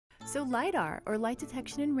So LiDAR, or light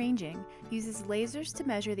detection and ranging, uses lasers to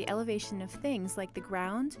measure the elevation of things like the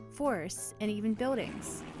ground, forests, and even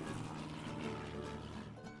buildings.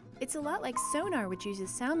 It's a lot like sonar, which uses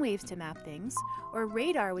sound waves to map things, or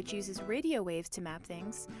radar, which uses radio waves to map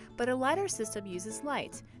things, but a LiDAR system uses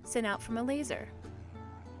light, sent out from a laser.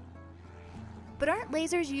 But aren't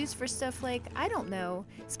lasers used for stuff like, I don't know,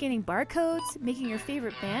 scanning barcodes, making your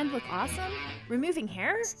favorite band look awesome, removing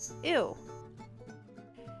hair? Ew.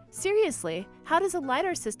 Seriously, how does a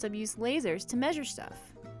LiDAR system use lasers to measure stuff?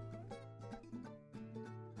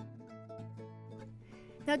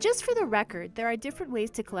 Now, just for the record, there are different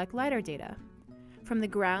ways to collect LiDAR data. From the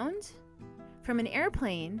ground, from an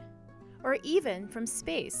airplane, or even from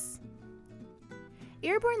space.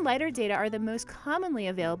 Airborne LiDAR data are the most commonly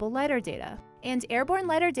available LiDAR data, and airborne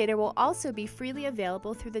LiDAR data will also be freely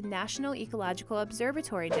available through the National Ecological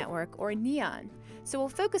Observatory Network, or NEON, so we'll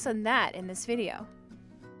focus on that in this video.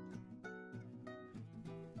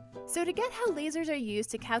 So to get how lasers are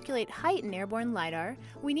used to calculate height in airborne LiDAR,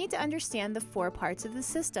 we need to understand the 4 parts of the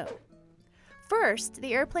system. First,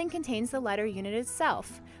 the airplane contains the LiDAR unit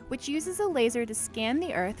itself, which uses a laser to scan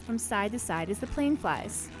the Earth from side to side as the plane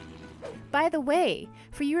flies. By the way,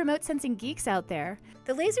 for you remote sensing geeks out there,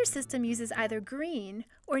 the laser system uses either green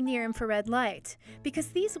or near-infrared light, because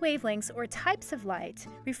these wavelengths or types of light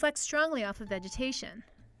reflect strongly off of vegetation.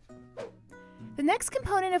 The next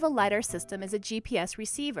component of a LiDAR system is a GPS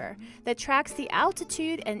receiver that tracks the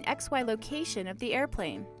altitude and XY location of the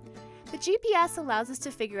airplane. The GPS allows us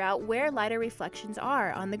to figure out where LiDAR reflections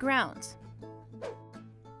are on the ground.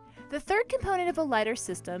 The third component of a LiDAR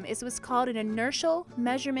system is what's called an inertial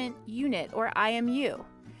measurement unit, or IMU.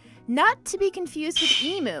 Not to be confused with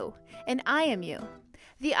EMU, an IMU.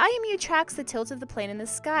 The IMU tracks the tilt of the plane in the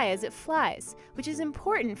sky as it flies, which is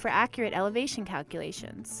important for accurate elevation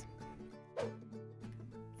calculations.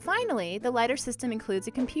 Finally, the LiDAR system includes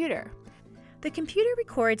a computer. The computer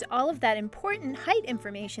records all of that important height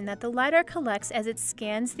information that the LiDAR collects as it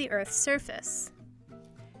scans the Earth's surface.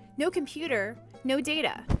 No computer, no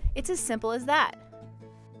data. It's as simple as that.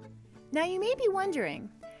 Now you may be wondering,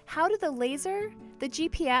 how do the laser, the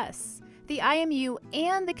GPS, the IMU,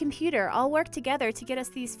 and the computer all work together to get us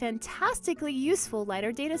these fantastically useful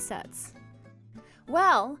LiDAR datasets?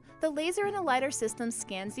 Well, the laser in a LiDAR system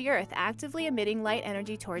scans the Earth, actively emitting light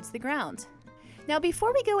energy towards the ground. Now,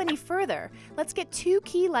 before we go any further, let's get 2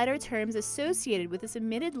 key LiDAR terms associated with this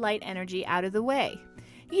emitted light energy out of the way.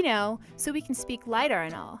 You know, so we can speak LiDAR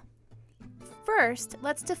and all. First,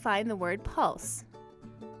 let's define the word pulse.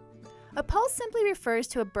 A pulse simply refers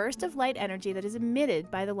to a burst of light energy that is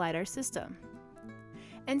emitted by the LiDAR system.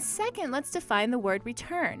 And second, let's define the word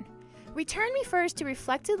return. Return refers to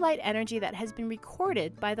reflected light energy that has been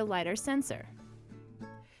recorded by the LiDAR sensor.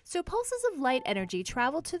 So pulses of light energy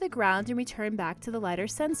travel to the ground and return back to the LiDAR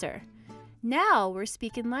sensor. Now we're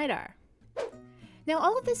speaking LiDAR. Now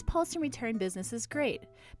all of this pulse and return business is great,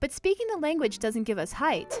 but speaking the language doesn't give us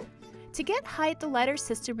height. To get height, the LiDAR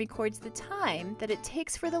system records the time that it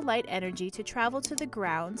takes for the light energy to travel to the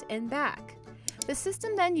ground and back. The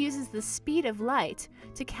system then uses the speed of light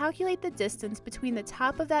to calculate the distance between the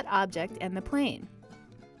top of that object and the plane.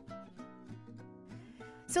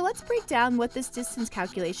 So let's break down what this distance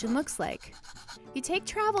calculation looks like. You take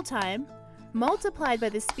travel time, multiplied by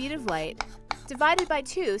the speed of light, divided by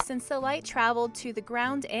 2 since the light traveled to the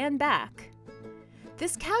ground and back.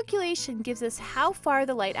 This calculation gives us how far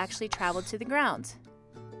the light actually traveled to the ground.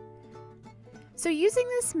 So using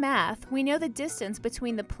this math, we know the distance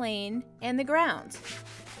between the plane and the ground.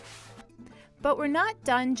 But we're not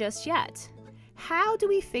done just yet. How do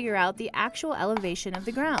we figure out the actual elevation of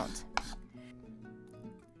the ground?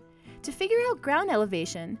 To figure out ground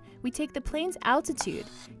elevation, we take the plane's altitude,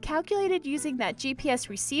 calculated using that GPS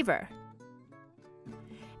receiver.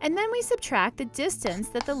 And then we subtract the distance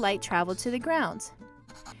that the light traveled to the ground.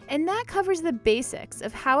 And that covers the basics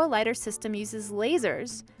of how a LiDAR system uses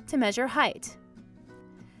lasers to measure height.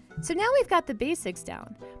 So now we've got the basics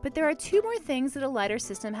down, but there are 2 more things that a LiDAR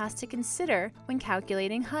system has to consider when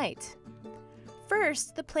calculating height.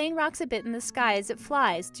 First, the plane rocks a bit in the sky as it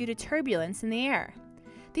flies due to turbulence in the air.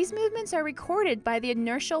 These movements are recorded by the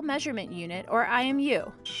Inertial Measurement Unit, or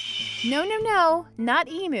IMU. No, not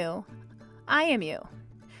EMU, IMU,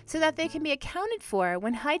 so that they can be accounted for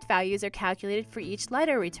when height values are calculated for each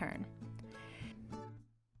LiDAR return.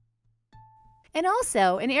 And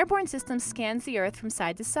also, an airborne system scans the Earth from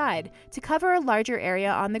side to side to cover a larger area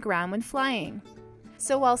on the ground when flying.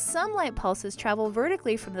 So while some light pulses travel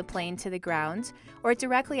vertically from the plane to the ground, or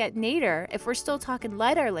directly at nadir if we're still talking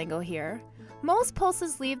LiDAR lingo here, most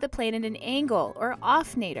pulses leave the plane at an angle or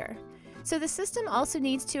off nadir. So the system also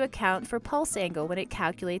needs to account for pulse angle when it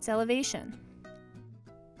calculates elevation.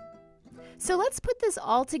 So let's put this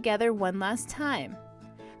all together one last time.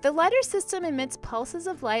 The LiDAR system emits pulses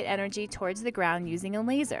of light energy towards the ground using a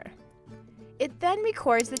laser. It then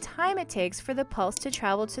records the time it takes for the pulse to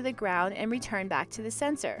travel to the ground and return back to the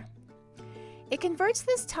sensor. It converts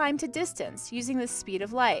this time to distance using the speed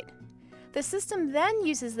of light. The system then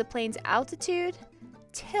uses the plane's altitude,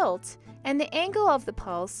 tilt, and the angle of the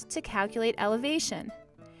pulse to calculate elevation.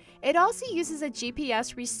 It also uses a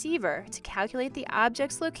GPS receiver to calculate the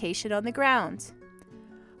object's location on the ground.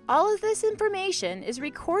 All of this information is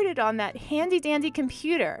recorded on that handy-dandy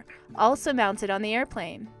computer, also mounted on the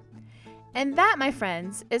airplane. And that, my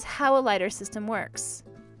friends, is how a LiDAR system works.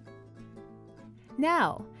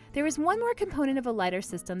 Now, there is one more component of a LiDAR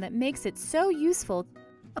system that makes it so useful.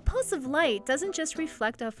 A pulse of light doesn't just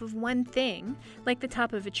reflect off of one thing, like the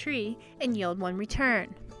top of a tree, and yield one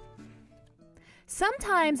return.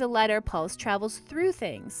 Sometimes a LiDAR pulse travels through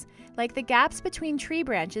things, like the gaps between tree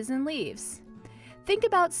branches and leaves. Think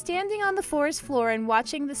about standing on the forest floor and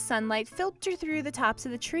watching the sunlight filter through the tops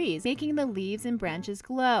of the trees, making the leaves and branches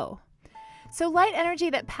glow. So light energy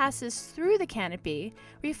that passes through the canopy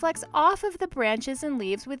reflects off of the branches and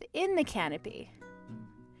leaves within the canopy.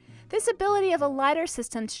 This ability of a LiDAR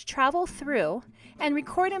system to travel through and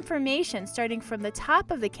record information starting from the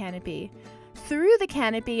top of the canopy, through the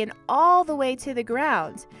canopy, and all the way to the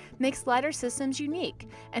ground makes LiDAR systems unique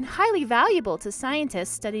and highly valuable to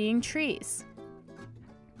scientists studying trees.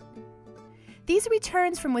 These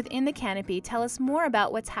returns from within the canopy tell us more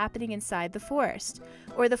about what's happening inside the forest,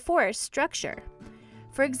 or the forest structure.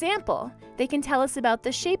 For example, they can tell us about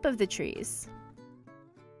the shape of the trees,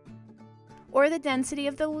 or the density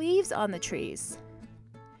of the leaves on the trees.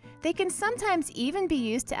 They can sometimes even be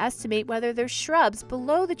used to estimate whether there's shrubs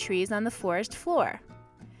below the trees on the forest floor.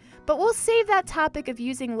 But we'll save that topic of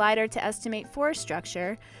using LiDAR to estimate forest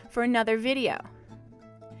structure for another video.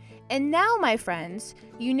 And now, my friends,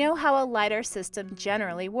 you know how a LiDAR system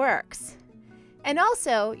generally works. And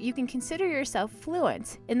also, you can consider yourself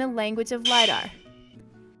fluent in the language of LiDAR.